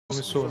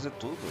Começou. fazer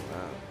tudo.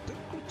 Né? Tem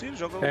que curtir,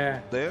 joga É.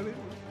 dele.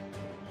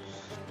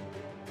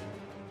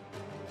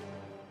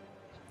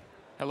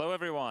 Hello,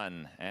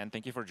 everyone, and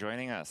thank you for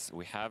joining us.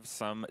 We have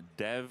some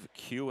dev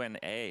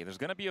Q&A. There's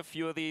going to be a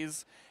few of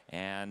these,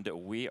 and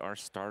we are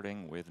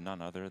starting with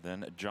none other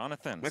than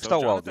Jonathan. Como é que está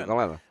o áudio,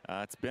 galera?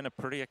 It's been a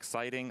pretty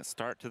exciting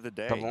start to the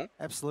day. Tá bom?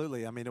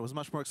 Absolutely. I mean, it was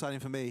much more exciting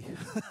for me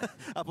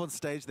up on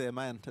stage there,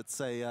 man. It's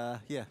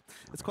yeah,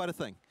 it's quite a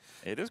thing.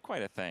 It is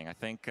quite a thing. I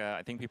think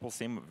people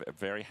seem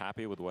very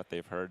happy with what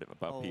they've heard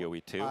about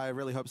PoE2. I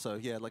really hope so.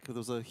 Yeah, like there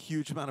was a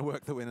huge amount of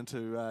work that went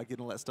into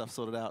getting all that stuff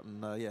sorted out,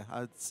 and yeah,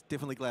 I'm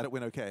definitely glad it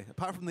went okay.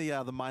 Apart from the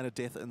minor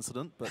death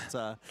incident, but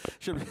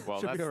should be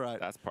all right.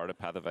 That's part of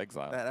Path of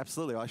Exile.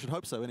 Absolutely. I should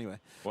hope so. Anyway.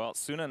 Well,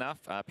 soon enough,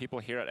 people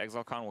here at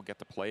Exilecon will get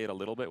to play it a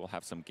little bit. We'll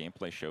have some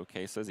gameplay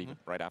showcases even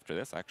right after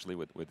this, actually,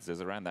 with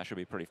Zizaran. That should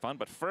be pretty fun.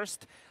 But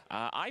first,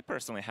 I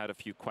personally had a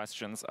few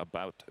questions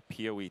about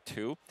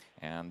PoE2,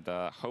 and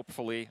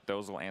hopefully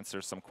those will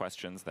answer some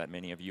questions that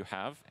many of you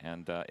have.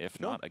 And if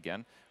not,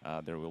 again,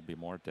 there will be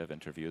more dev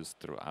interviews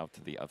throughout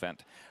the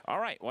event. All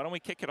right, why don't we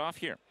kick it off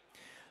here?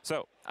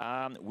 So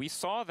we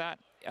saw that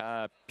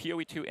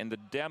PoE2 in the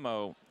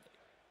demo,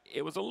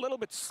 it was a little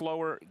bit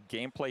slower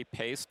gameplay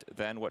paced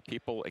than what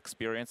people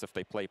experience if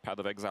they play Path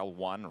of Exile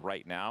 1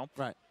 right now.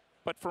 Right.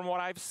 But from what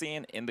I've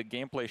seen in the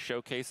gameplay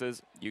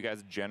showcases, you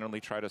guys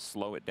generally try to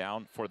slow it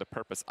down for the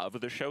purpose of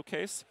the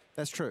showcase.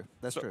 That's true.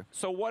 That's true.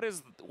 So what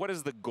is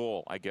the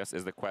goal, I guess,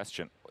 is the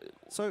question.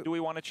 So do we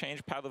want to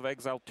change Path of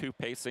Exile 2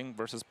 pacing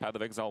versus Path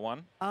of Exile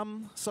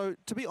 1? So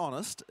to be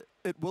honest,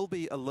 it will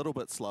be a little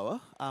bit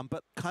slower,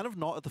 but kind of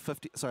not at the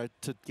 50. Sorry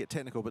to get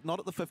technical, but not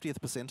at the 50th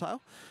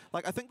percentile.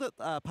 Like I think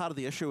that part of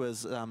the issue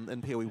is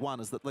in PoE1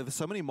 is that there's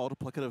so many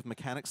multiplicative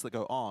mechanics that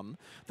go on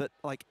that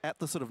like at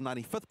the sort of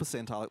 95th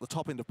percentile, like the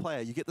top end of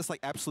player, you get this like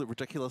absolute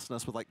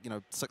ridiculousness with like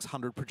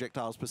 600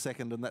 projectiles per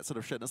second and that sort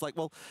of shit. And it's like,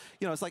 well,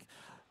 it's like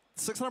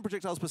 600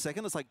 projectiles per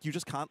second, it's like you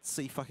just can't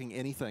see fucking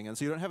anything, and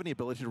so you don't have any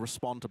ability to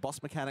respond to boss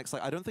mechanics.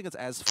 Like I don't think it's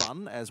as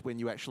fun as when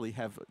you actually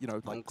have,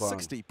 like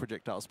 60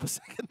 projectiles per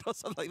second or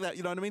something like that.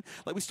 You know what I mean?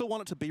 Like we still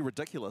want it to be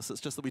ridiculous. It's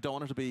just that we don't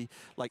want it to be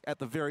like at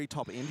the very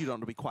top end. You don't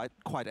want it to be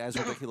quite as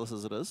ridiculous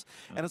as it is.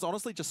 And it's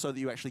honestly just so that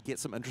you actually get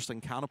some interesting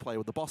counterplay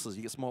with the bosses.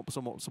 You get some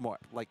more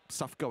like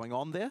stuff going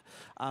on there.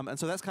 And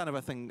so that's kind of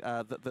a thing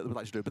that we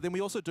like to do. But then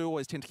we also do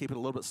always tend to keep it a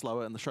little bit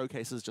slower in the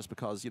showcases, just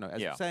because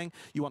as you're saying,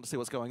 you want to see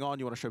what's going on.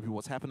 You want to show people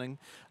what's happening.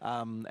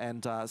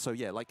 So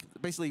yeah, like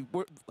basically,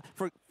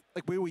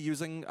 we were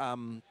using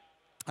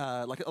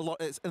like a lot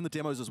in the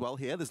demos as well.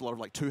 Here, there's a lot of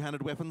like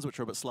two-handed weapons, which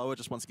are a bit slower.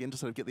 Just once again to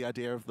sort of get the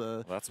idea of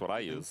the. That's what I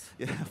use.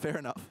 Yeah, fair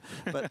enough.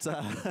 But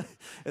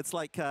it's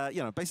like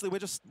basically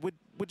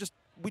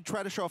we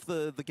try to show off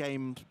the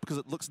game because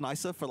it looks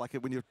nicer for like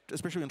when you're,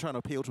 especially when you're trying to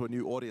appeal to a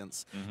new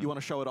audience. You want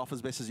to show it off as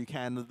best as you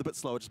can. The bit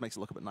slower just makes it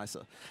look a bit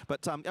nicer.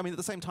 But I mean, at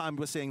the same time,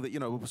 we're seeing that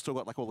we've still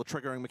got like all the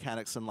triggering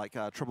mechanics and like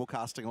triple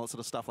casting and all that sort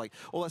of stuff. Like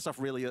all that stuff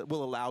really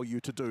will allow you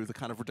to do the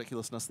kind of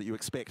ridiculousness that you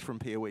expect from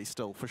PoE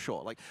still, for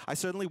sure. Like I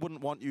certainly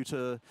wouldn't want you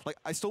to like.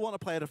 I still want a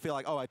player to feel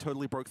like, oh, I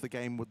totally broke the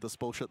game with this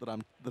bullshit that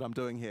I'm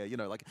doing here.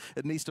 Like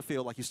it needs to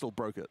feel like you still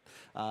broke it,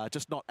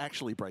 just not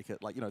actually break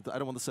it. Like I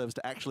don't want the servers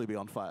to actually be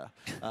on fire,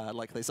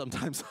 like they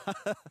sometimes.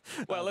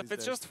 Well, if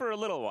it's just for a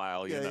little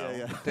while, you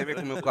know,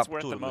 it's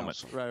worth the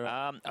moment.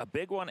 Right. A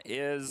big one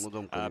is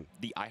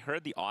I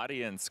heard the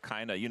audience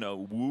kind of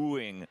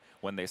wooing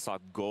when they saw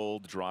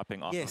gold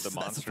dropping off of the monsters.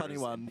 That's a funny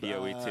one. In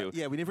PoE2.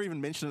 Yeah, we never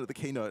even mentioned it at the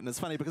keynote, and it's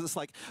funny because it's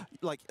like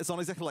it's not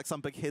exactly like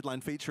some big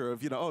headline feature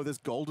of oh, there's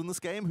gold in this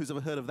game. Who's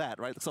ever heard of that,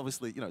 right? It's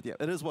obviously yeah,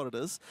 it is what it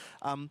is.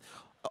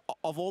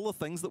 Of all the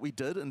things that we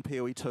did in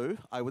PoE2,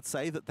 I would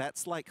say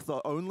that's like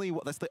the only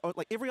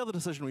like every other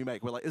decision we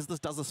make, we're like,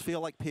 does this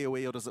feel like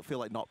PoE or does it feel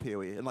like not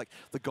PoE? And like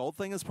the gold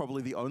thing is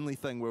probably the only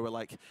thing where we're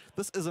like,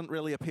 this isn't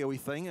really a PoE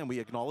thing, and we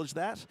acknowledge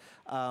that.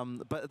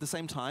 But at the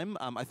same time,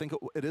 I think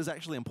it is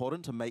actually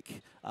important to make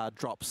the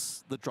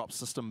drop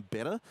system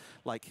better.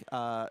 Like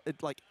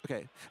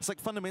okay, it's like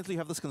fundamentally you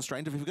have this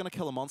constraint. If you're going to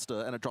kill a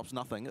monster and it drops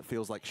nothing, it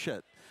feels like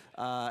shit.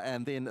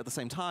 And then at the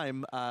same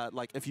time,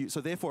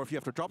 therefore if you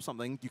have to drop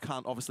something, you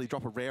can't obviously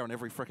drop a rare on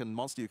every frickin'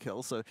 monster you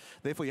kill, so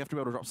therefore you have to be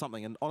able to drop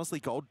something. And honestly,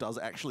 gold does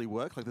actually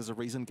work. Like there's a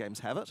reason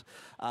games have it.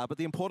 But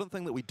the important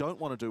thing that we don't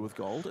want to do with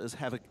gold is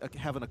have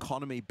an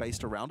economy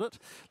based around it.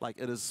 Like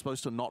it is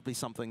supposed to not be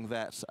something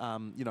that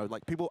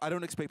like people. I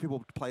don't expect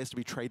players to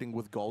be trading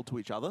with gold to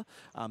each other.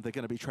 They're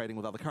going to be trading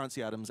with other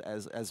currency items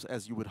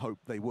as you would hope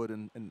they would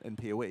in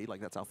PoE.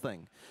 Like that's our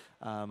thing.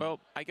 Well,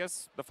 I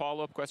guess the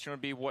follow-up question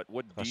would be, what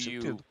do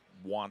you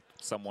want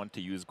someone to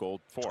use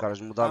gold for?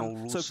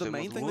 So the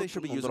main thing they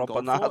should be using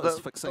gold for is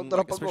fixing,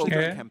 especially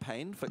during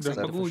campaign, fixing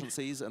the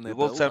deficiencies in their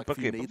build. Like if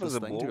you need this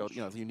thing to go,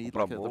 if you need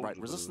like the right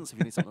resistance, if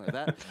you need something like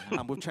that.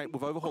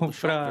 We've overhauled the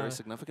shop very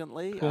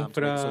significantly, so that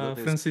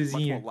there's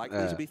much more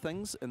likely to be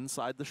things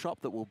inside the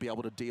shop that will be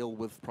able to deal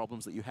with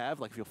problems that you have.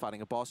 Like if you're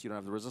fighting a boss, you don't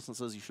have the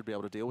resistances, you should be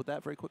able to deal with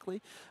that very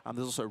quickly.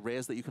 There's also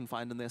rares that you can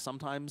find in there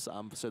sometimes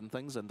for certain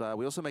things, and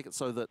we also make it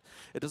so that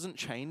it doesn't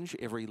change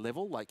every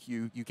level. Like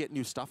you get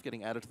new stuff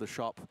getting added to the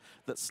shop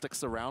that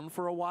sticks around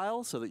for a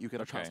while so that you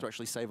get a chance to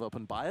actually save up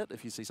and buy it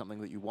if you see something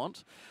that you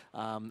want.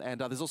 And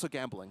there's also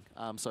gambling.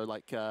 So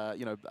like,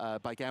 you know,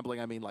 by gambling,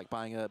 I mean like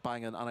buying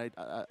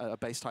a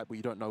base type where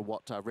you don't know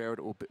what rare it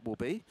will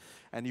be.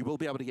 And you will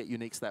be able to get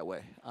uniques that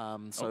way.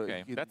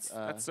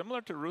 That's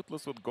similar to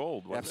Ruthless with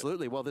Gold,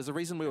 absolutely. Well, there's a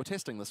reason we were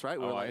testing this, right?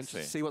 We were like,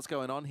 see what's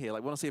going on here.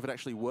 Like, we want to see if it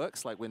actually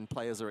works, like when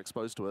players are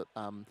exposed to it.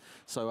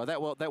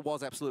 That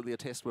was absolutely a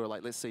test. We were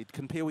like, let's see,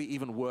 can PoE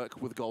even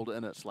work with gold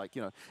in it? Like,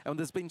 you know, and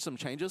there's been some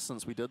changes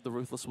since we did the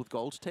Ruthless with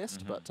Gold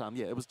test, but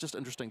yeah, it was just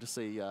interesting to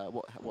see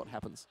what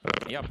happens.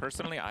 Yeah,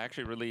 personally, I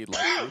actually really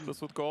like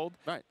Ruthless with Gold.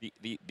 Right.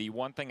 The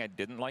one thing I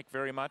didn't like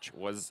very much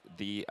was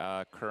the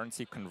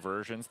currency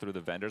conversions through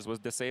the vendors was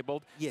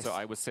disabled. Yes. So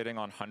I was sitting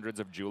on hundreds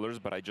of jewelers,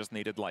 but I just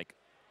needed like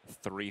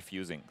 3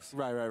 fusings.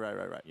 Right.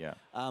 Yeah.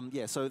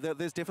 Yeah, so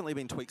there's definitely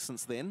been tweaks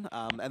since then,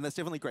 and there's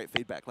definitely great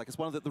feedback. Like, it's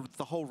one of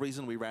the whole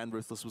reason we ran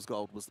Ruthless with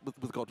Gold was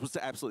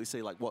to absolutely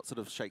see like what sort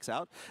of shakes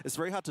out. It's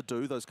very hard to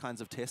do those kinds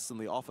of tests in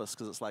the office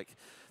because it's like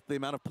the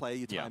amount of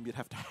play time you'd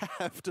have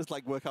to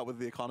like work out whether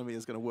the economy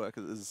is going to work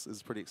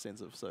is pretty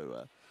extensive.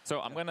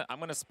 So I'm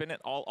gonna spin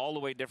it all the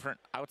way different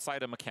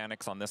outside of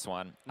mechanics on this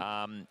one.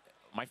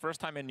 My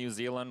first time in New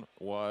Zealand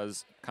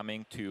was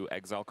coming to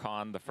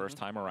Exilecon the first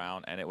time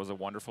around, and it was a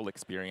wonderful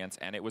experience.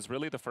 And it was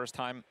really the first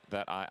time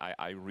that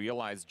I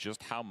realized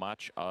just how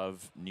much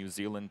of New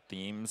Zealand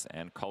themes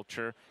and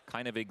culture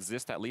kind of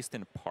exist, at least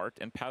in part,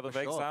 in Path of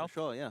Exile. For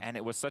sure, yeah. And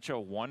it was such a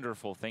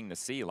wonderful thing to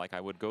see. Like, I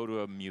would go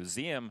to a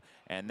museum,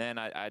 and then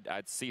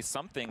I'd see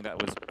something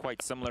that was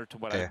quite similar to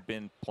what I've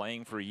been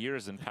playing for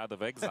years in Path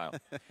of Exile.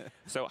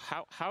 So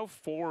how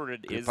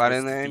forward is this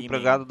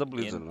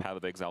theming in Path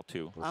of Exile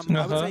 2?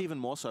 I would say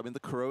even more so. I mean, the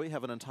Kurui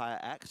have an entire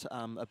act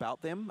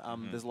about them.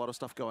 There's a lot of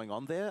stuff going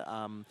on there.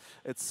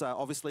 It's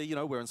obviously, you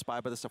know, we're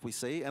inspired by the stuff we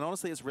see, and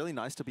honestly, it's really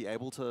nice to be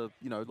able to,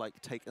 you know,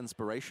 like take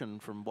inspiration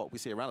from what we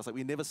see around us. Like,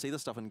 we never see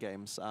this stuff in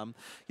games.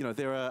 You know,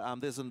 there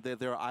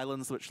are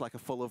islands which like are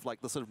full of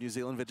like the sort of New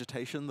Zealand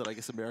vegetation that I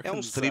guess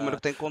Americans streamer que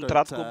tem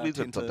contrato com a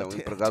Blizzard,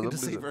 tend to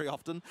see very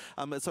often.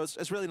 So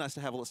it's really nice to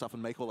have all that stuff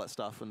and make all that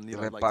stuff, and you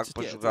know, like it's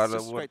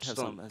just great to have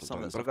some of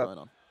that stuff going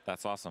on.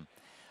 That's awesome.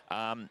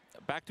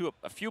 Back to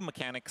a few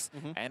mechanics,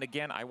 and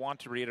again, I want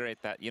to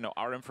reiterate that, you know,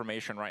 our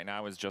information right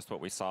now is just what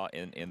we saw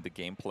in the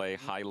gameplay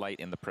highlight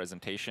in the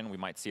presentation. We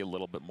might see a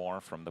little bit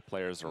more from the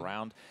players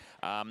around,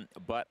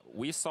 but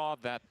we saw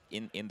that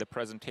in the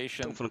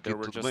presentation there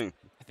were just,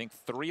 I think,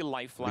 3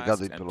 life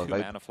flasks and 2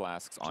 mana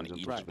flasks on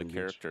each of the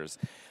characters.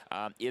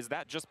 Is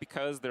that just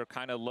because they're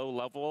kind of low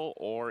level,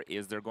 or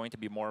is there going to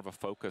be more of a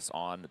focus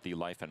on the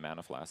life and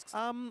mana flasks?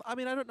 I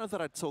mean, I don't know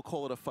that I'd still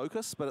call it a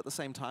focus, but at the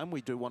same time,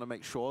 we do want to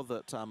make sure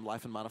that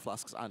life and mana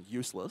flasks aren't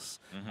useless.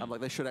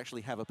 Like, they should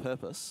actually have a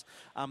purpose.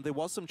 There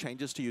was some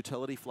changes to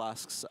utility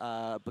flasks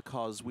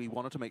because we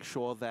wanted to make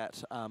sure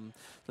that,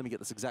 let me get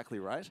this exactly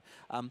right,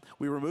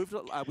 we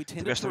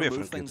tended to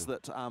remove things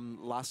that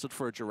lasted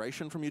for a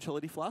duration from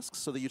utility flasks,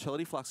 so the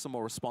utility flasks are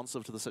more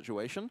responsive to the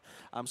situation.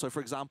 So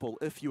for example,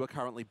 if you are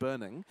currently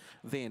burning,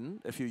 then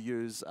if you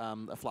use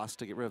a flask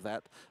to get rid of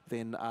that,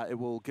 then it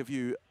will give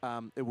you,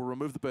 it will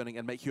remove the burning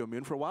and make you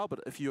immune for a while, but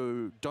if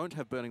you don't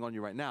have burning on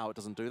you right now, it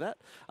doesn't do that.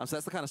 So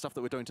that's the kind of stuff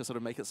that we're doing to sort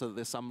of make it so that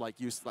there's some like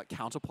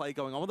counterplay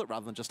going on with it,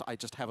 rather than just I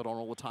just have it on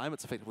all the time.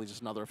 It's effectively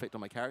just another effect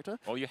on my character.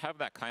 Well, you have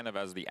that kind of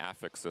as the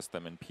affix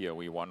system in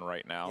PoE 1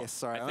 right now. Yes,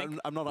 sorry,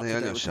 I'm not up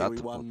to date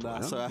with PoE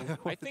 1, so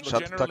I think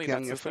generally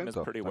that system is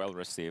pretty well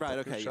received. Right,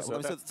 okay, yeah. So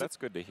that's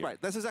good to hear. Right,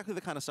 that's exactly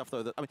the kind of stuff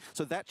though that, I mean,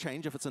 so that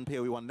change, if it's in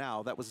PoE 1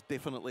 now, that was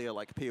definitely a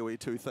like PoE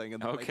 2 thing,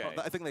 and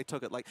I think they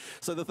took it. Like,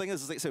 so the thing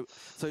is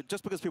so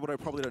just because people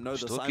probably don't know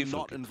this, I'm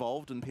not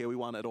involved in PoE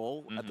 1 at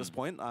all at this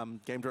point.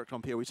 I'm game director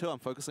on PoE 2. I'm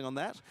focusing on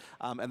that,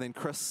 and then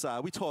Chris,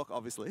 we talk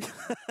obviously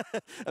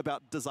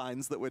about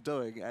designs that we're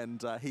doing,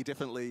 and he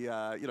definitely,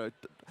 you know,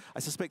 I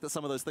suspect that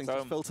some of those things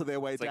just filter their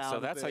way down. So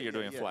that's how you're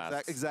doing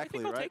flasks.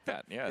 Exactly, I'll right? take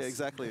that. Yes. Yeah,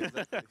 exactly.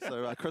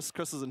 So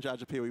Chris is in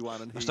charge of PoE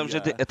 1, and Estamos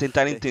a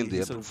tentar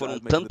entender, porque foram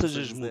tantas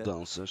as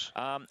mudanças.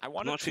 I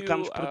wanted to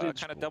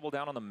kind of double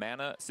down on the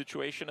mana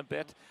situation a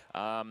bit,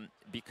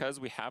 because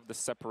we have the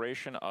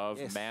separation of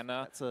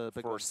mana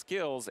for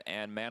skills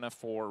and mana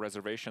for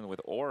reservation with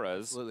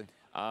auras. Absolutely.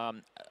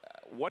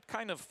 What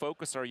kind of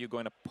focus are you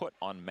going to put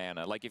on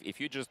mana? Like, if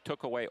you just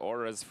took away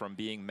auras from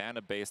being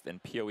mana-based in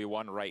PoE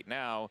 1 right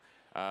now,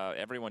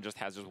 everyone just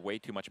has way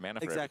too much mana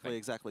for everything.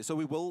 Exactly. So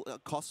we will,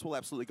 costs will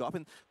absolutely go up.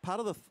 And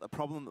part of the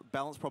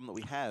balance problem that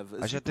we have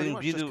is you pretty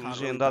much just can't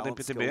really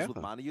balance skills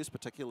with mana use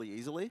particularly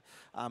easily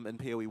in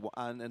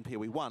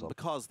PoE 1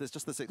 because there's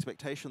just this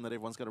expectation that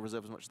everyone's going to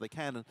reserve as much as they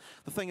can. And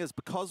the thing is,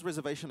 because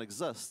reservation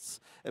exists,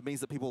 it means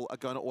that people are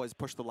going to always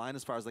push the line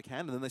as far as they can,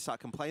 and then they start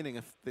complaining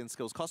if then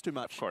skills cost too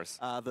much. Of course.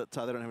 That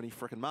they don't have any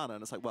frickin' mana.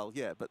 And it's like, well,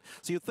 yeah, but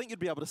so you'd think you'd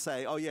be able to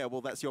say, oh yeah,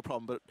 well that's your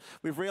problem. But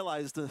we've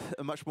realized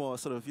a much more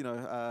sort of, you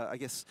know, I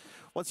guess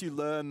once you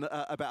learn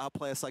about our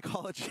player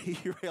psychology,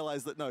 you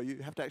realize that no,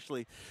 you have to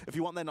actually, if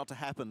you want that not to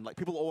happen, like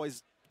people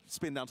always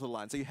spin down to the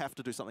line. So you have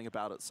to do something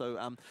about it. So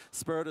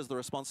Spirit is the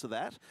response to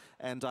that,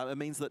 and it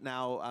means that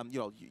now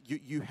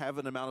you have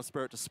an amount of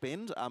Spirit to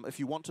spend. If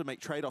you want to make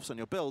trade-offs on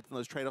your build, then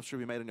those trade-offs should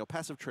be made in your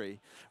passive tree,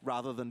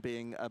 rather than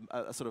being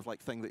a sort of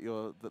like thing that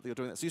you're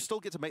doing that. So you still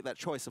get to make that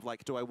choice of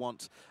like, do I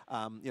want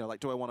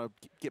do I want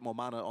to get more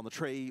mana on the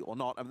tree or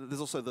not? I mean,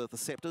 there's also the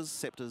scepters.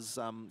 Scepters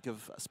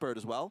give Spirit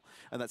as well,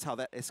 and that's how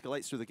that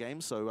escalates through the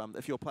game. So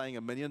if you're playing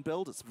a minion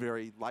build, it's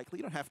very likely,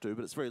 you don't have to,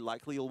 but it's very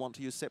likely you'll want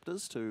to use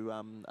scepters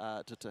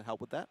to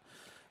help with that.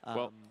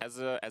 Well, as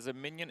a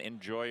minion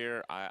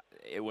enjoyer,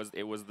 it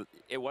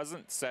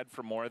wasn't said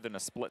for more than a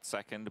split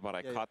second, but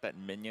I caught that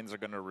minions are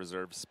going to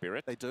reserve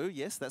Spirit. They do,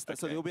 yes.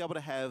 So you'll be able to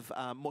have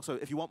more. So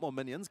if you want more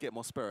minions, get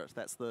more Spirit.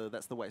 That's the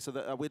way.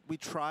 So we're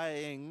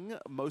trying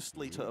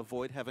mostly to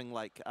avoid having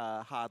like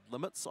hard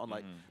limits on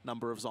like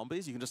number of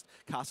zombies. You can just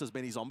cast as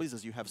many zombies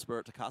as you have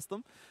Spirit to cast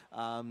them.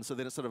 So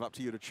then it's sort of up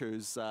to you to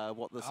choose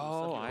what this.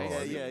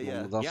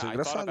 Yeah, I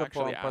thought of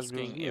actually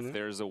asking if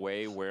there's a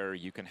way where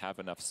you can have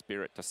enough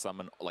Spirit to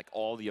summon like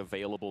all the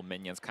available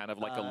minions, kind of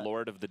like a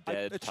Lord of the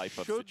Dead type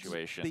of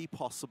situation. It should be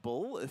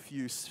possible if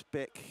you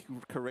spec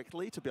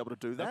correctly to be able to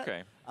do that.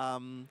 Okay.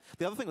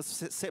 The other thing with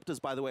Scepters,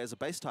 by the way, as a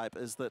base type,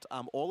 is that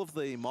all of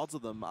the mods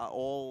of them are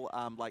all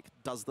like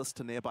does this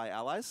to nearby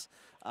allies.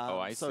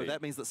 So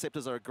that means that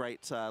Scepters are a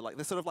great, like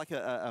they're sort of like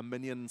a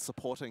minion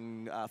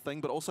supporting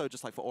thing, but also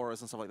just like for auras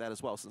and stuff like that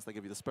as well, since they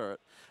give you the Spirit.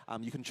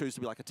 You can choose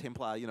to be like a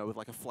Templar, with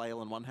like a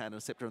flail in one hand and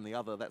a scepter in the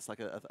other. That's like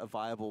a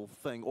viable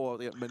thing, or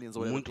minions or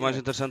whatever. Muito mais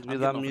interessante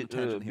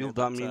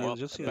buildar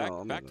minions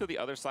assim. Back to the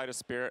other side of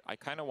Spirit, I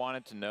kind of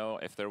wanted to know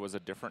if there was a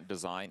different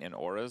design in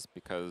auras,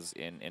 because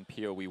in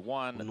PoE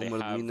 1,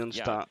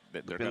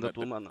 they're going to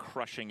be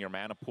crushing your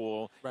mana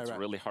pool. It's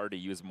really hard to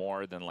use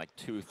more than like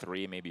 2,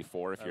 3, maybe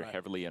 4 if you're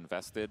heavily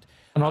invested.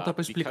 Anota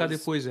para explicar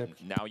depois,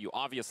 now you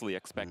obviously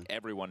expect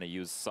everyone to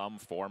use some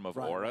form of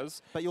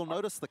auras. But you'll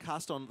notice the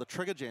cast on the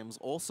trigger gems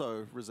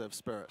also reserve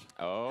Spirit.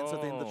 Oh. And so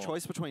then the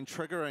choice between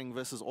triggering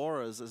versus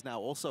auras is now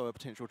also a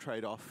potential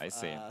trade-off. I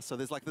see. So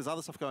there's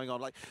other stuff going on.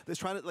 Like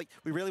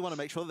we really want to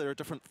make sure that there are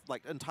different,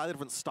 like entirely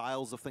different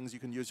styles of things you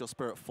can use your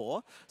Spirit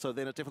for. So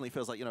then it definitely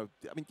feels like, I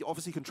mean,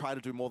 obviously you can try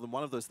to do more than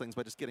one of those things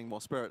by just getting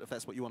more Spirit if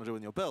that's what you want to do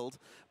in your build.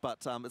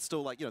 But it's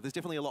still like, there's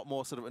definitely a lot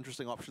more sort of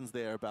interesting options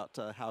there about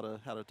how to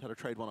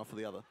trade one off for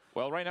the other.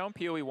 Well, right now in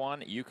PoE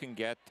 1, you can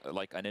get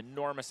like an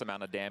enormous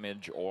amount of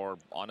damage, or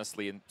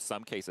honestly, in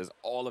some cases,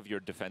 all of your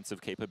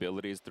defensive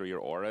capabilities through your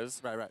auras.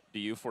 Right. Do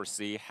you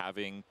foresee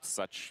having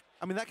such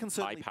that can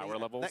certainly high power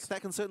levels?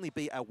 That can certainly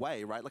be a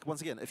way, right? Like once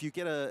again, if you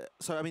get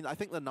I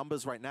think the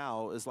numbers right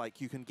now is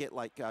like you can get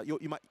like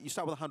you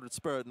start with 100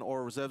 Spirit and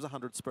Aura reserves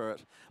 100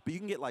 Spirit, but you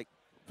can get like,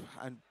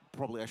 and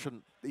probably I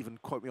shouldn't even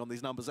quote me on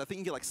these numbers. I think you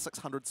can get like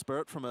 600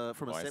 Spirit from a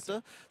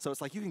scepter. So it's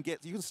like you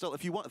can still,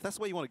 if that's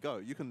the way you want to go,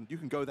 you can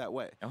go that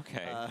way.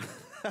 Okay.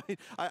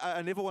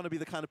 I never want to be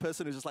the kind of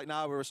person who's just like,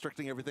 nah, we're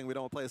restricting everything. We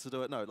don't want players to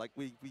do it. No, like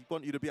we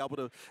want you to be able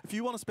to, if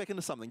you want to spec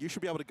into something, you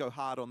should be able to go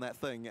hard on that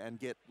thing and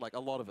get like a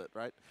lot of it,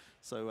 right?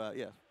 So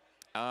yeah.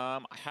 I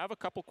have a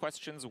couple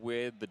questions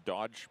with the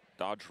dodge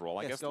roll.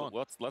 I guess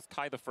let's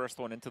tie the first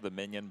one into the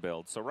minion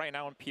build. So right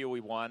now in PoE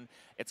 1,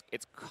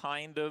 it's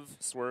kind of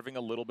swerving a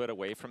little bit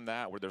away from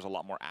that, where there's a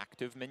lot more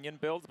active minion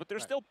builds, but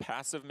there's still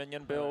passive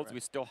minion builds.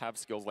 We still have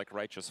skills like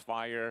Righteous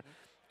Fire,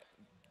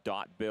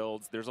 dot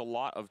builds. There's a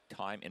lot of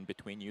time in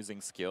between using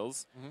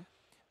skills.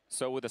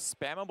 So with a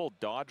spammable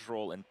dodge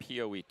roll in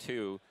PoE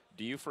 2,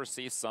 do you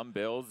foresee some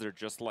builds they're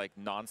just like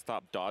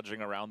non-stop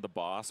dodging around the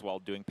boss while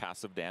doing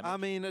passive damage? I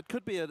mean, it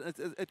could be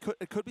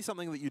it could be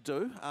something that you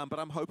do, but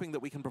I'm hoping that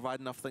we can provide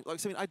enough things. Like,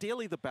 so, I mean,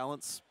 ideally the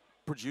balance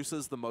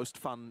produces the most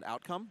fun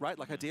outcome, right?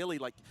 Like ideally,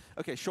 like,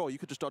 okay, sure, you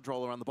could just dodge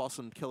roll around the boss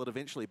and kill it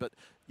eventually, but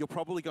you're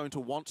probably going to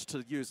want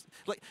to use,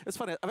 like, it's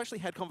funny, I've actually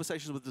had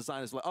conversations with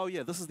designers like, oh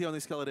yeah, this is the only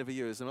skill I'd ever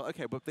use. And I'm like,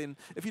 okay, but then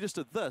if you just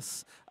did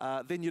this,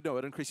 then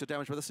it'd increase your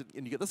damage by this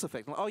and you get this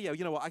effect. And like, oh yeah,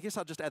 you know what, I guess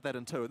I'll just add that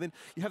in too. And then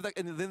you have that,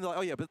 and then they're like,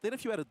 oh yeah, but then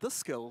if you added this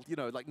skill,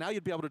 like now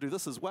you'd be able to do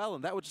this as well,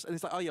 and that would just, and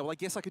it's like, oh yeah, well I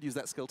guess I could use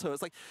that skill too.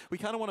 It's like, we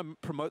kind of want to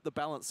promote the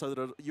balance so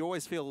that you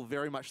always feel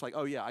very much like,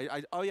 oh yeah,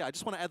 I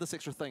just want to add this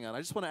extra thing, and I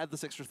just want to add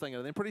this extra thing,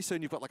 and then pretty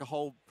soon you've got like a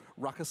whole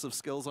ruckus of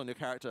skills on your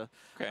character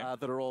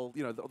that are all,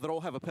 that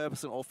all have a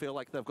purpose and all feel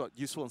like they've got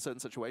useful in certain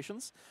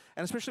situations.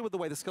 And especially with the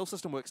way the skill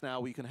system works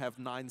now, where you can have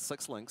 9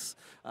 6 links,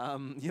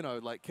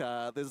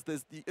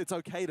 it's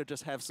okay to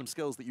just have some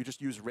skills that you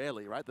just use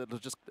rarely, right? That are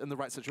just in the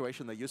right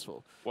situation, they're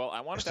useful. Well,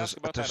 I wanted to ask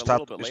about that a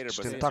little bit later, but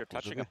since you're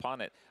touching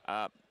upon it,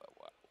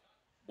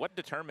 what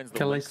determines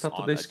the links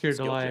on a skill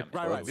gem?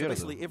 Right. So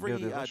basically,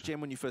 every gem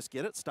when you first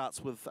get it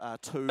starts with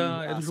 2 do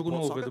jogo support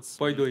novo, sockets,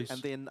 PoE 2.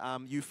 and then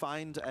you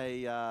find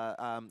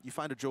a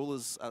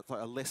jeweler's,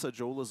 a lesser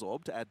jeweler's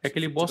orb to add. É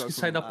aquele boss que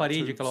sai da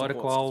parede, aquela hora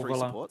que o alva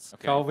lá.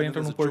 Que a alva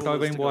entra no portal e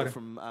vai embora.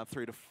 From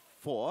 3 to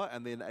 4,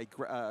 and then a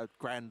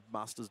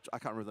Grandmaster's, I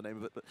can't remember the name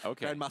of it, but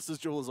Grandmaster's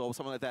Jewelers or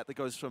something like that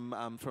goes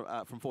from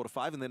 4 to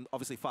 5, and then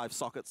obviously 5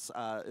 sockets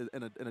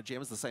in a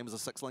gem is the same as a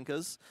 6-link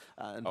is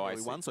in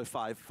PoE1, so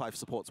 5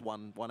 supports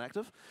one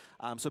active.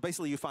 So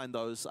basically you find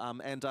those,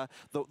 and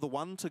the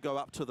one to go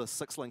up to the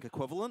 6-link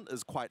equivalent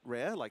is quite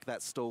rare, like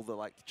that's still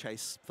the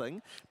chase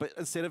thing, but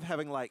instead of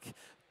having like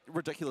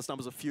ridiculous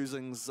numbers of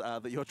fusings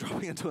that you're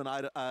dropping into an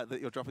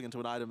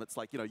item, it's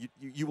like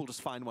you will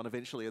just find one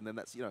eventually, and then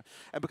that's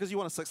and because you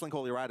want to 6-link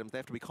all your items, they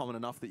have to be common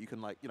enough that you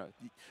can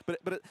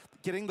but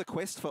getting the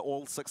quest for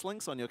all 6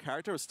 links on your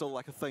character is still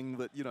like a thing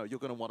that you're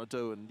going to want to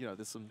do, and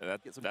there's some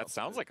that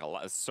sounds like a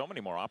lot. So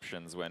many more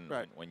options when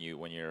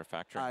you're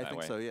factoring that way. I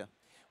think so, yeah.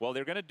 Well,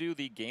 they're going to do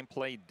the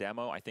gameplay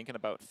demo, I think, in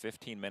about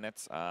 15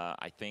 minutes.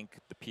 I think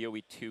the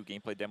PoE2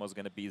 gameplay demo is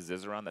going to be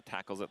Zizaran that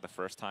tackles it the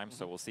first time,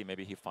 so we'll see.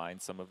 Maybe he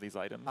finds some of these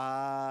items.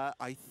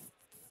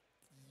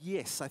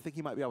 Yes, I think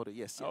he might be able to,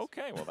 yes.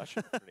 Okay, well, that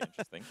should be pretty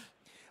interesting.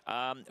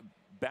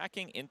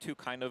 Backing into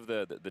kind of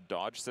the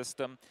dodge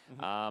system,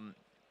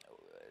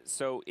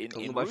 so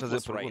in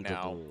Ruthless right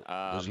now,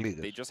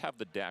 they just have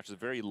the dash. It's a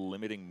very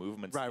limiting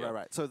movement skill.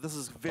 Right. So this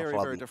is very,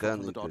 very different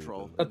from the dodge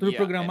roll. Tá tudo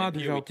programado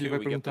já, o que ele vai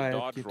perguntar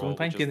é que tu não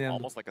tá entendendo.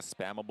 Almost like a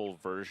spammable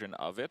version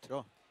of it.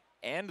 Sure.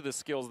 And the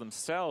skills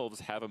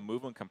themselves have a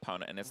movement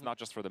component, and it's not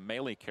just for the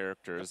melee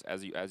characters,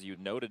 as you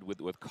noted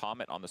with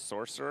Comet on the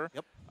Sorcerer.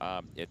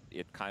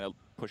 It kind of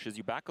pushes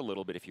you back a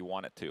little bit if you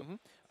want it to.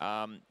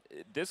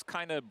 This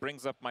kind of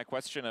brings up my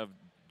question of,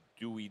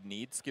 do we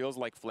need skills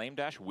like Flame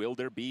Dash? Will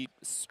there be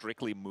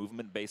strictly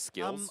movement-based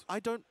skills? I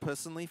don't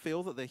personally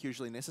feel that they're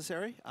hugely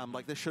necessary.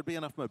 Like there should be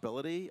enough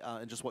mobility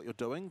in just what you're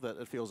doing that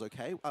it feels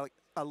okay.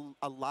 A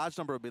large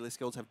number of melee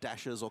skills have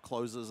dashes or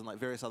closes and like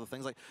various other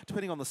things. Like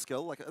depending on the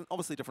skill, like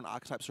obviously different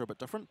archetypes are a bit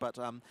different, but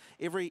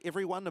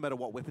everyone, no matter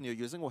what weapon you're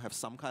using, will have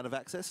some kind of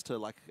access to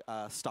like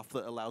stuff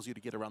that allows you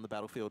to get around the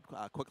battlefield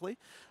quickly.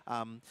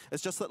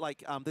 It's just that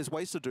like there's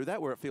ways to do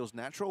that where it feels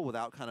natural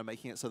without kind of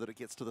making it so that it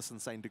gets to this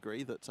insane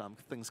degree that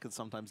things can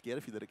sometimes get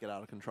if you let it get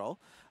out of control.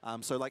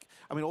 So like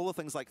I mean all the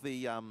things like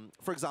the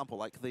for example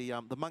like the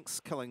monk's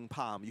killing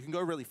palm, you can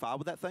go really far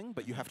with that thing,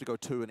 but you have to go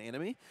to an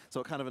enemy.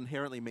 So it kind of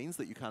inherently means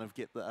that you kind of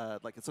get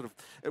like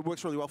it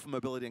works really well for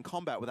mobility and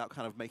combat without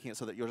kind of making it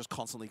so that you're just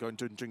constantly going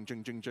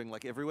jing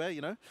like everywhere,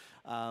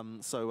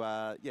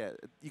 So yeah,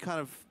 you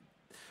kind of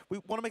we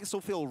want to make it still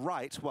feel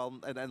right,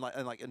 and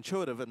like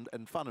intuitive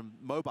and fun and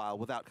mobile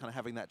without kind of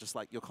having that just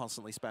like you're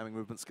constantly spamming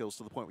movement skills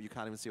to the point where you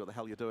can't even see what the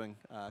hell you're doing,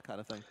 kind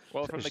of thing.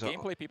 Well, from the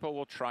gameplay people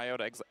will try out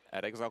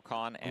at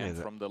Exilecon, and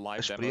from the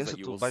live demos that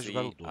you will see,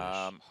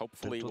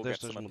 hopefully we'll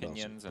get some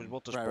opinions and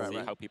see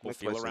how people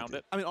feel around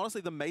it. I mean,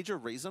 honestly, the major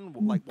reason,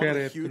 like one of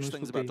the huge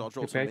things about dodge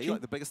rolls for me,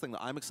 like the biggest thing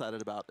that I'm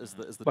excited about is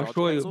the dodge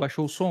roll.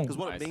 Because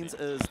what it means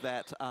is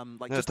that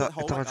like just the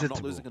whole like, I'm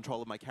not losing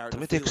control of my character.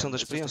 Também tem a questão da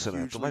experiência,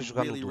 né? Tu vais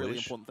jogar no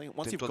 2,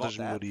 once you've got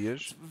that,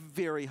 it's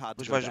very hard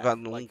to vais jogar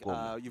no like,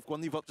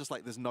 when you've got just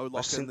like there's no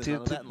lock-in, there's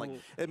none of that, and, like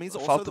it means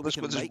also falta that we das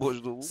can coisas make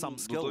boas do some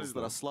skills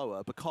that are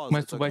slower because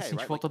Mas it's tu vai okay, sentir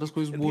right? falta das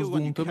coisas In boas do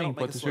PoE1 you também, cannot make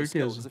pode a ter slow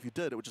skill, certeza. because if you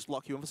did, it would just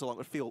lock you in for so long, it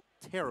would feel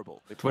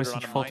terrible. Tu vai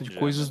sentir falta de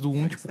coisas do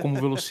tipo como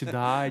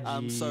velocidade,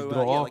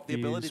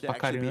 drops pra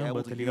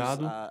caramba, tá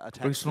ligado?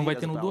 Porque isso não vai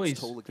ter no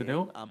 2,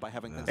 entendeu?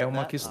 É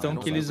uma questão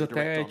que eles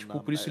até, tipo,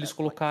 por isso eles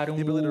colocaram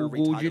o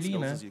Gold ali,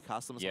 né?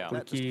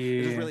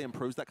 Porque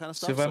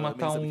você vai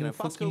matar um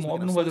fucking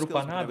mob, não vai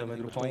dropar nada, vai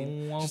dropar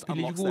uma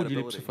pilha de Gold ali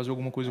pra você fazer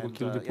alguma coisa com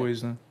aquilo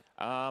depois, né?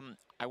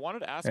 I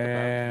wanted to ask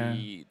about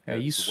the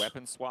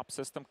weapon swap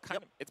system.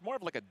 It's more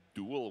of like a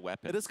dual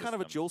weapon. It is kind of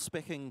a dual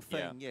specking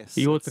thing, yes.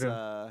 E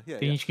outra,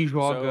 tem gente que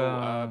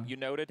joga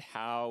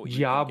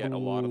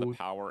Diablo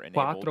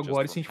 4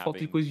 agora e sente falta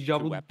de coisa de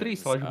Diablo 3,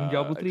 sei lá, joga um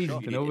Diablo 3,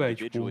 entendeu, velho?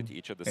 Tipo,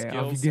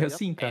 a vida é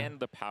assim, cara. And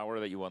the power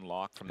that you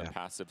unlock from the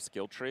passive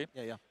skill tree.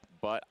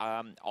 But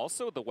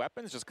also the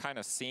weapons just kind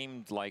of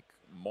seemed like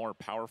more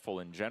powerful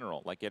in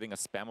general, like getting a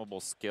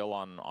spammable skill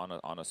on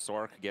a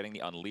Sork, getting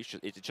the Unleash.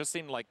 It just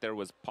seemed like there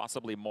was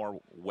possibly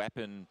more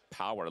weapon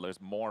power.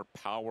 There's more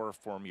power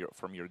from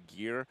your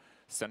gear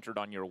centered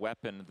on your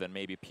weapon than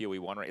maybe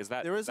PoE1. Right? Is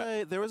that there is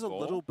a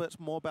little bit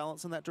more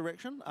balance in that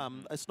direction.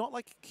 It's not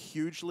like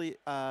hugely.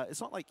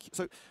 It's not like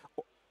so.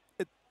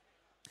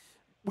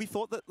 We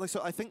thought that, like,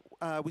 so I think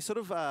we sort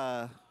of,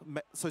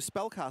 so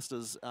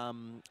spellcasters,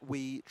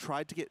 we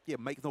tried to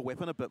make the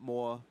weapon a bit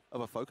more of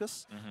a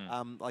focus.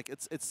 Like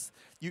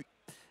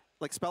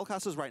like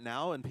spellcasters right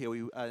now in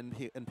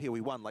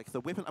PoE1, like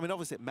the weapon, I mean,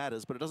 obviously it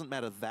matters, but it doesn't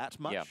matter that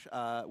much.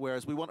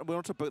 Whereas we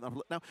want to boot them.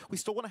 Now, we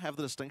still want to have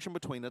the distinction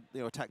between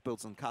attack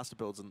builds and caster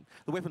builds, and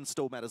the weapon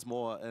still matters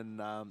more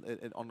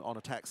on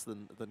attacks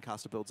than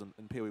caster builds in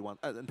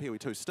PoE1 in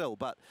PoE2 still.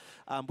 But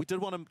we did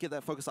want to get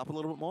that focus up a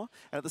little bit more.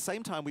 And at the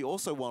same time, we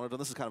also wanted,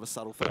 and this is kind of a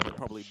subtle thing that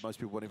probably most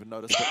people won't even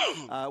notice,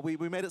 but we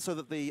made it so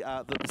that the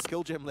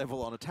skill gem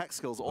level on attack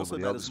skills also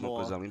matters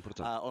more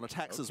on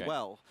attacks as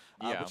well,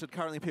 which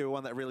currently in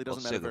PoE1 that really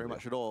doesn't matter very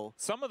much at all.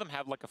 Some of them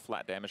have like a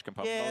flat damage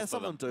component. Yeah,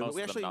 some of them do. But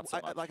we actually,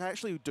 I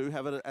actually do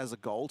have it as a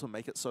goal to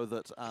make it so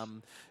that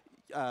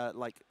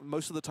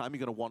most of the time you're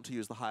going to want to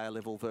use the higher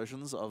level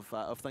versions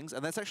of things,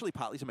 and that's actually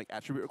partly to make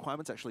attribute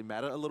requirements actually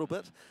matter a little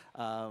bit.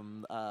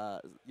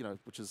 You know,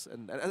 which is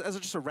as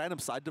just a random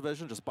side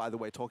division. Just by the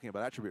way, talking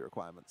about attribute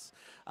requirements,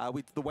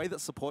 the way that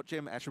support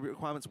gem attribute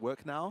requirements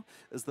work now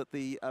is that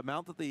the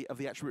amount that the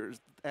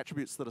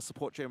attributes that a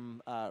support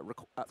gem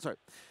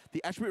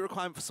the attribute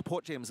requirement for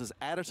support gems is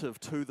additive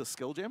to the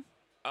skill gem.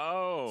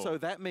 Oh. So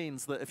that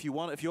means that if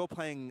you're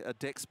playing a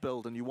Dex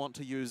build and you want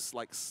to use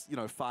like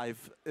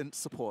 5 int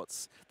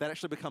supports, that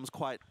actually becomes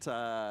quite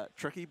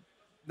tricky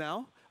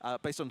now,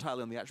 based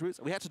entirely on the attributes.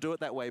 We had to do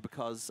it that way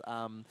because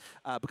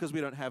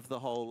we don't have the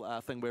whole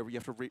thing where you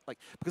have to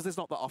because there's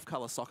not the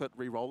off-color socket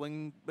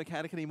re-rolling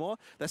mechanic anymore.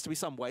 There has to be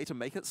some way to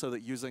make it so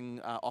that using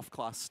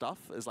off-class stuff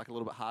is like a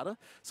little bit harder.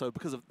 So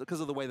because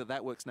of the way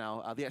that works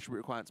now, the attribute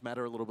requirements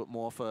matter a little bit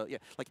more for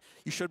like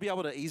you should be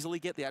able to easily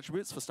get the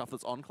attributes for stuff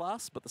that's on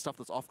class, but the stuff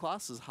that's off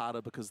class is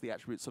harder because the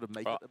attributes sort of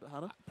make it a bit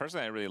harder.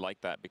 Personally, I really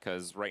like that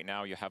because right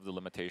now you have the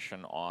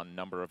limitation on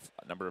number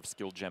of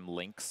skill gem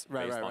links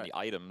based on the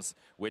items,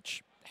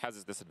 which has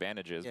its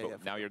disadvantages,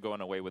 but now you're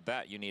going away with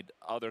that. You need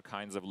other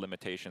kinds of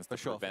limitations to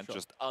prevent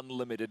just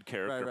unlimited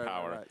character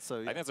power.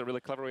 So, I think that's a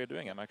really clever way of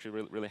doing it. I'm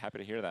actually really happy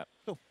to hear that.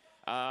 Cool.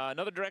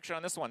 Another direction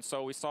on this one.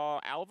 So we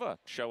saw Alva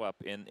show up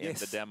in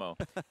the demo.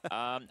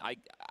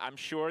 I'm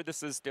sure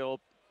this is still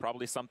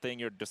probably something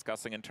you're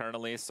discussing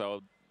internally,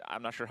 so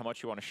I'm not sure how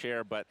much you want to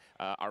share, but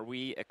are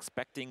we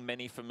expecting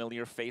many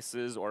familiar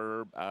faces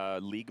or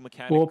league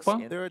mechanics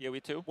in PoE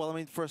 2? Well, I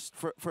mean, for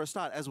a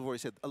start, as we've already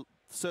said,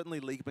 certainly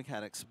league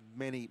mechanics,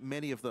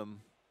 many of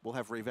them will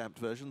have revamped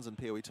versions in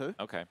PoE 2.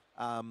 Okay.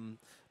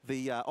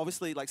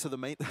 Obviously, like, so the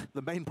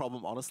main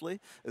problem, honestly,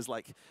 is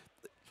like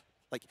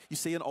you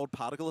see an old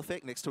particle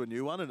effect next to a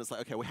new one, and it's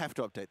like, okay, we have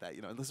to update that.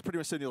 You know, this is pretty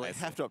much soon you're like,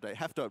 have to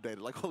update it.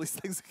 Like all these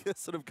things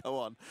sort of go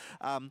on.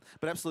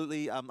 But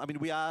absolutely, I mean,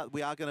 we are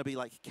going to be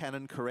like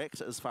canon correct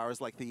as far as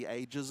like the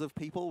ages of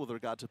people with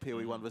regard to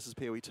PoE 1 versus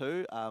PoE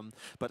 2.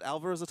 But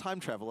Alva is a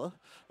time traveler,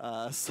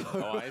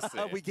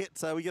 so we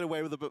get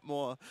away with a bit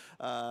more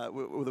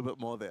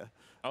there.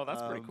 Oh,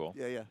 that's pretty cool.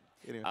 Yeah.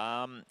 Anyway.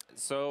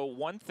 So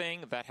one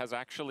thing that has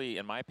actually,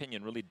 in my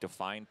opinion, really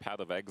defined Path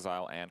of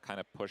Exile and kind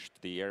of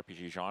pushed the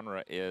RPG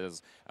genre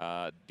is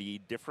the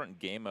different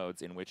game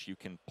modes in which you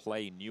can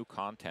play new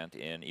content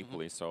in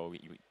equally. So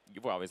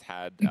you've always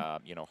had,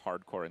 you know,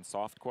 hardcore and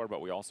softcore,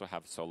 but we also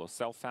have solo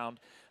self-found.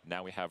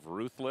 Now we have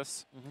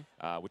Ruthless,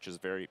 which is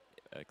very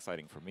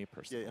exciting for me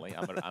personally.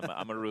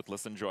 I'm a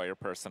Ruthless enjoyer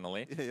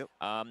personally.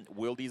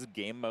 Will these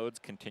game modes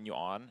continue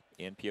on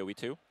in PoE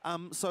 2?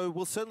 So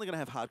we're certainly going to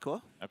have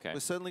hardcore. Okay. We're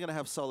certainly going to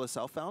have solo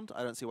self-found.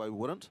 I don't see why we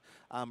wouldn't.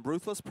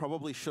 Ruthless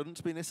probably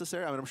shouldn't be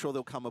necessary. I mean, I'm sure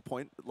there'll come a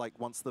point, like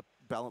once the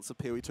balance of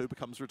PoE 2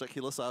 becomes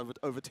ridiculous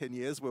over 10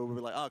 years, where we'll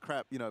be like, oh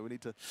crap, you know, we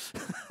need to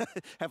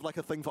have like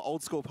a thing for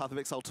old school Path of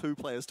Exile 2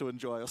 players to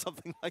enjoy or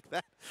something like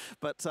that.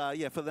 But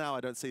yeah, for now,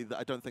 I don't think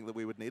that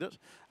we would need it.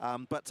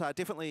 But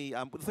definitely,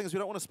 the thing is, we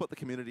don't want to split the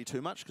community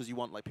too much because you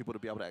want like people to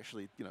be able to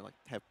actually, you know, like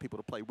have people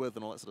to play with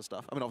and all that sort of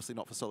stuff. I mean, obviously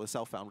not for solo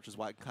self-found, which is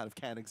why it kind of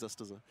can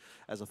exist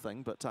as a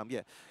thing. But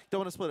yeah, don't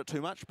want to split it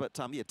too much. But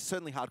yeah,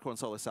 certainly hardcore and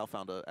solo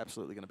self-found are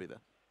absolutely going to be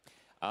there.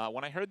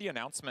 When I heard the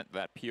announcement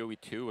that PoE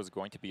 2 was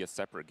going to be a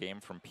separate game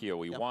from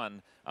PoE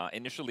 1,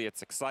 initially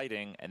it's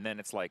exciting, and then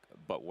it's like,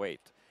 but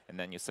wait. And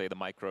then you say the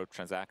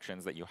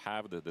microtransactions that you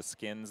have, the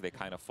skins, they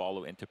kind of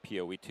follow into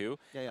PoE 2.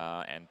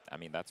 And I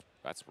mean, that's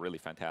really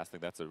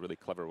fantastic. That's a really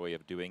clever way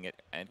of doing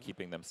it and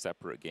keeping them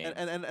separate games.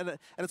 And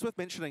it's worth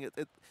mentioning,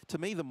 to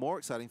me, the more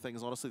exciting thing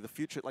is honestly the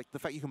future, like the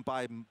fact you can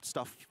buy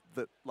stuff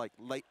that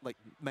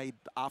made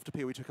after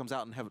PoE 2 comes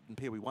out and have it in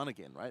PoE 1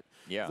 again, right?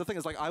 Yeah. The thing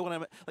is, like, I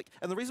want to, like,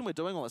 and the reason we're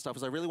doing all that stuff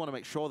is I really want to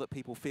make sure that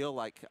people feel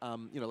like,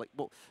 you know, like,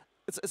 well,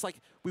 it's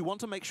like we want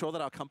to make sure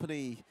that our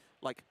company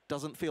like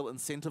doesn't feel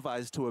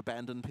incentivized to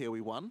abandon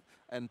PoE 1,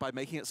 and by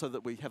making it so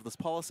that we have this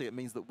policy, it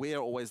means that we're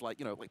always like,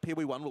 you know, like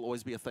PoE 1 will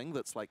always be a thing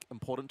that's like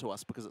important to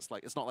us because it's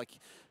like, it's not like,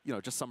 you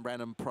know, just some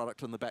random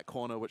product in the back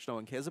corner which no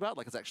one cares about.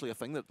 Like it's actually a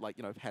thing that like,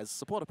 you know, has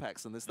supporter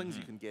packs and there's things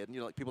you can get, and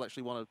you know, like people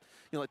actually want to,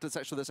 you know, like that's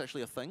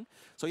actually a thing.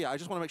 So yeah, I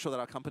just want to make sure that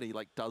our company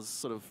like does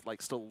sort of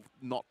like still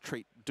not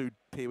do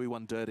PoE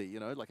 1 dirty, you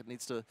know, like it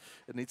needs to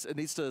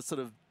sort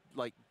of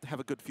like have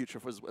a good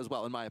future as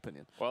well, in my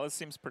opinion. Well, it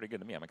seems pretty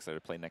good to me. I'm excited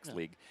to play next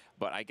league.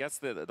 But I guess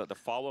the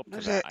follow-up to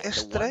that,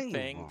 the one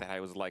thing that I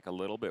was like a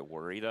little bit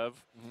worried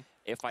of,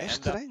 if I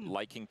end up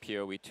liking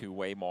PoE 2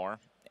 way more,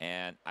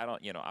 and I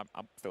don't, you know,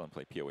 I'm still going to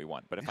play PoE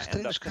 1, but if I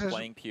end up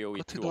playing PoE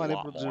 2 a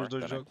lot more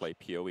than I play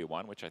PoE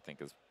 1, which I think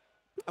is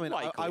I mean,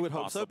 I would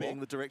hope so, being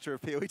the director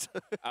of PoE 2.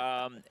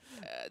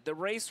 The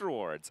race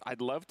rewards,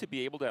 I'd love to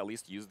be able to at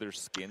least use their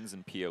skins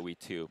in PoE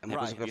 2.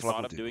 Right. Have you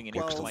thought of doing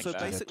anything like that? So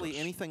basically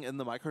anything in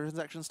the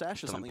microtransaction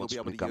stash is something you'll be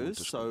able to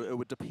use, so it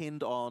would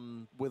depend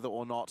on whether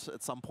or not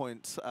at some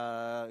point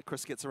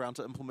Chris gets around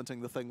to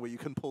implementing the thing where you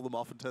can pull them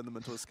off and turn them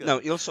into a skin. Não,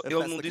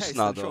 ele não disse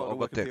nada,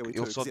 Albatec.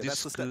 Ele só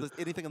disse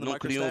que não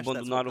queriam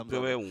abandonar o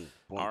PoE 1.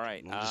 All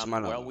right,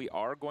 well, we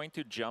are going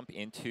to jump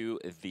into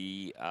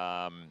the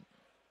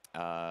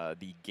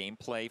the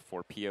gameplay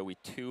for PoE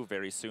 2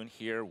 very soon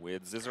here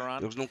with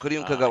Zizaran. Eles não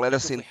queriam que a galera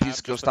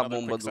sentisse que eles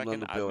estavam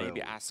abandonando o PoE.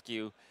 Maybe ask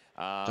you,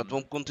 Portanto,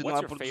 vamos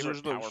continuar a produzir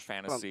os dois. power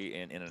fantasy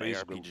in an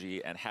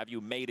ARPG, and have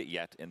you made it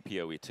yet in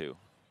PoE 2?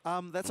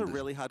 That's a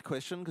really hard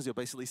question because you're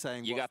basically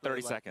saying you got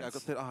 30 seconds. I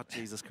got oh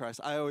Jesus Christ!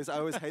 I always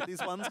hate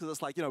these ones because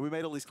it's like, you know, we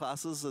made all these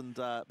classes and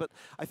but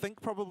I think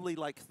probably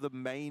like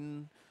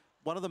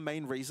one of the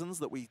main reasons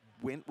that we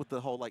went with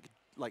the whole like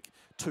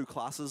 2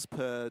 classes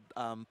per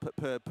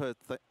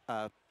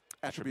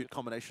attribute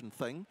combination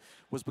thing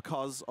was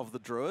because of the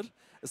druid.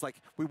 It's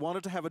like we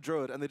wanted to have a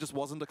druid and there just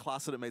wasn't a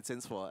class that it made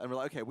sense for, and we're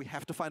like, okay, we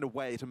have to find a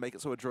way to make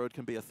it so a druid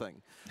can be a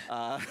thing.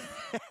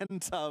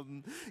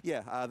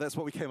 Yeah, that's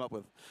what we came up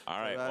with. All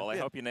right, well, I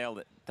hope you nailed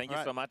it. Thank you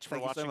so much for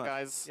watching,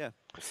 guys. Yeah,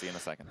 We'll see you in a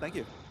second. Thank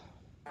you.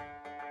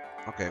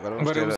 Ok, agora vamos ter